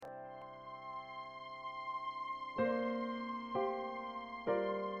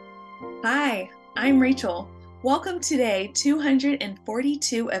Hi, I'm Rachel. Welcome to day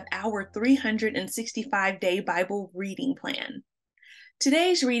 242 of our 365-day Bible reading plan.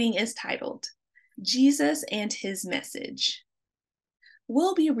 Today's reading is titled, Jesus and His Message.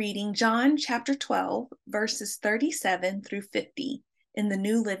 We'll be reading John chapter 12, verses 37 through 50 in the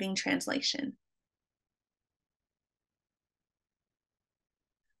New Living Translation.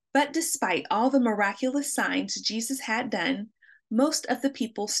 But despite all the miraculous signs Jesus had done, most of the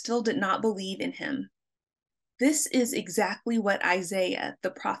people still did not believe in him. This is exactly what Isaiah the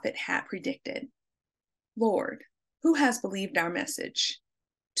prophet had predicted. Lord, who has believed our message?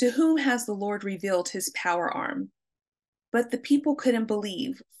 To whom has the Lord revealed his power arm? But the people couldn't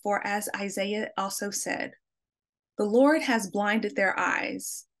believe, for as Isaiah also said, the Lord has blinded their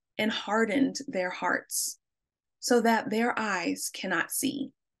eyes and hardened their hearts, so that their eyes cannot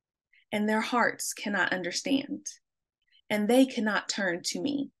see, and their hearts cannot understand, and they cannot turn to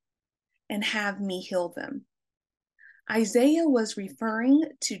me and have me heal them. Isaiah was referring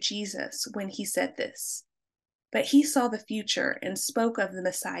to Jesus when he said this, but he saw the future and spoke of the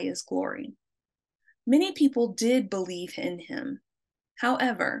Messiah's glory. Many people did believe in him,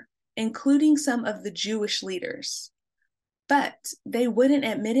 however, including some of the Jewish leaders, but they wouldn't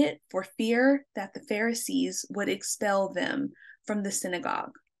admit it for fear that the Pharisees would expel them from the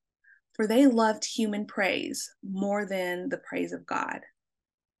synagogue, for they loved human praise more than the praise of God.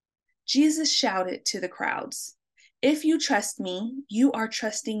 Jesus shouted to the crowds, "If you trust me, you are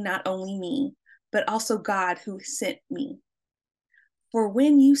trusting not only me, but also God who sent me. For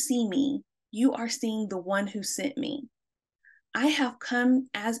when you see me, you are seeing the one who sent me. I have come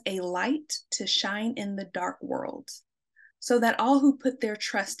as a light to shine in the dark world, so that all who put their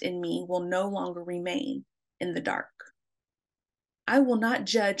trust in me will no longer remain in the dark. I will not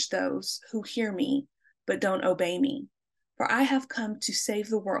judge those who hear me but don't obey me, for I have come to save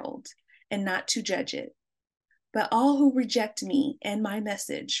the world and not to judge it. But all who reject me and my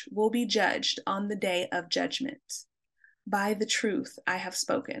message will be judged on the day of judgment. By the truth I have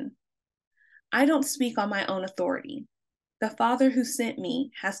spoken. I don't speak on my own authority. The Father who sent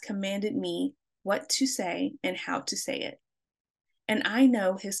me has commanded me what to say and how to say it. And I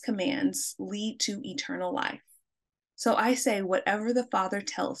know his commands lead to eternal life. So I say whatever the Father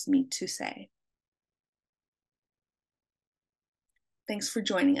tells me to say." Thanks for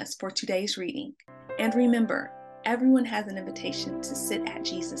joining us for today's reading. And remember, everyone has an invitation to sit at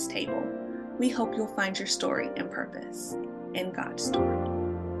Jesus' table. We hope you'll find your story and purpose in God's story.